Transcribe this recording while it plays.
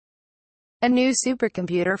A new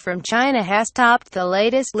supercomputer from China has topped the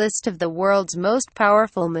latest list of the world's most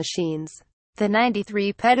powerful machines. The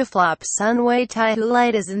 93 petaflop Sunway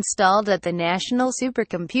TaihuLight is installed at the National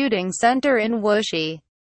Supercomputing Centre in Wuxi.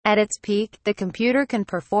 At its peak, the computer can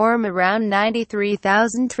perform around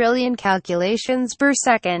 93,000 trillion calculations per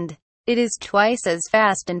second. It is twice as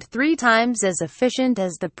fast and 3 times as efficient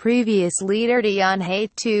as the previous leader Tianhe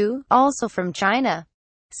 2, also from China,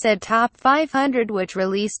 said Top 500, which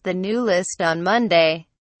released the new list on Monday.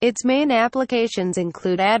 Its main applications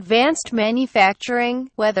include advanced manufacturing,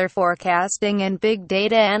 weather forecasting and big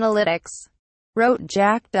data analytics, wrote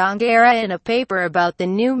Jack Dongarra in a paper about the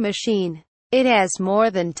new machine. It has more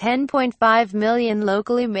than 10.5 million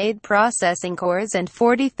locally made processing cores and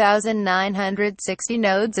 40,960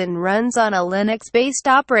 nodes and runs on a Linux-based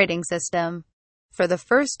operating system. For the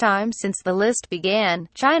first time since the list began,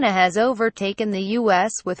 China has overtaken the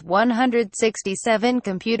US with 167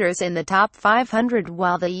 computers in the top 500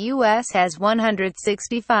 while the US has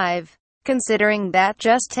 165. Considering that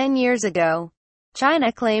just 10 years ago,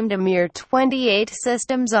 China claimed a mere 28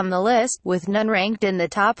 systems on the list, with none ranked in the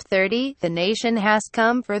top 30, the nation has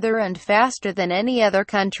come further and faster than any other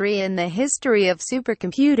country in the history of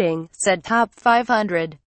supercomputing, said Top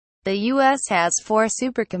 500. The US has 4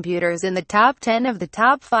 supercomputers in the top 10 of the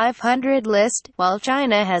top 500 list, while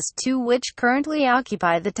China has 2 which currently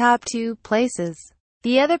occupy the top 2 places.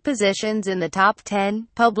 The other positions in the top 10,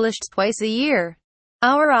 published twice a year,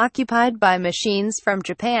 are occupied by machines from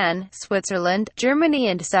Japan, Switzerland, Germany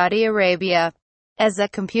and Saudi Arabia. As a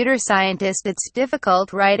computer scientist, it's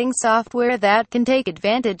difficult writing software that can take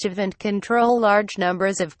advantage of and control large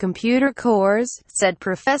numbers of computer cores, said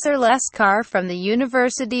Professor Les Carr from the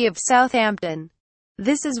University of Southampton.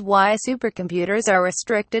 This is why supercomputers are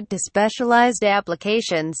restricted to specialized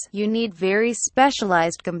applications. You need very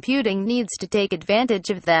specialized computing needs to take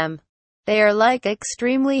advantage of them. They are like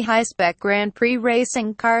extremely high-spec Grand Prix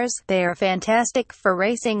racing cars. They are fantastic for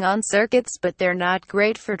racing on circuits, but they're not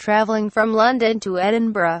great for traveling from London to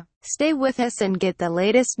Edinburgh. Stay with us and get the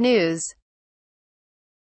latest news.